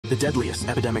The deadliest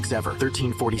epidemics ever,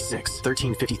 1346,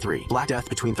 1353. Black Death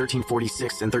between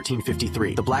 1346 and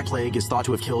 1353. The Black Plague is thought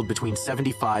to have killed between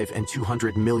 75 and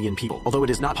 200 million people. Although it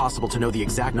is not possible to know the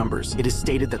exact numbers, it is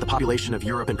stated that the population of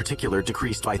Europe in particular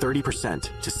decreased by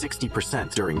 30% to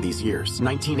 60% during these years.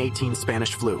 1918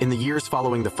 Spanish flu. In the years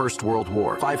following the First World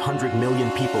War, 500 million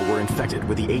people were infected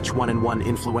with the H1N1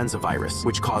 influenza virus,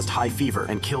 which caused high fever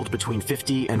and killed between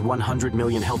 50 and 100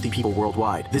 million healthy people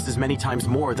worldwide. This is many times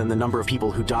more than the number of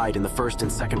people who died in the First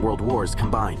and Second World Wars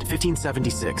combined.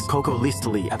 1576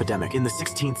 Cocoliztli Epidemic. In the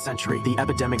 16th century, the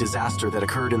epidemic disaster that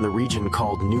occurred in the region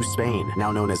called New Spain,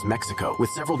 now known as Mexico, with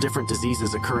several different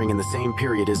diseases occurring in the same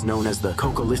period, is known as the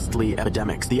Cocoliztli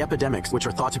Epidemics. The epidemics, which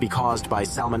are thought to be caused by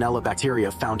salmonella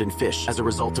bacteria found in fish as a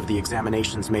result of the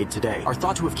examinations made today, are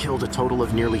thought to have killed a total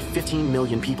of nearly 15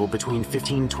 million people between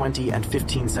 1520 and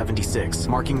 1576,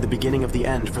 marking the beginning of the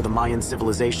end for the Mayan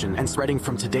civilization and spreading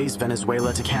from today's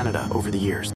Venezuela to Canada over the years.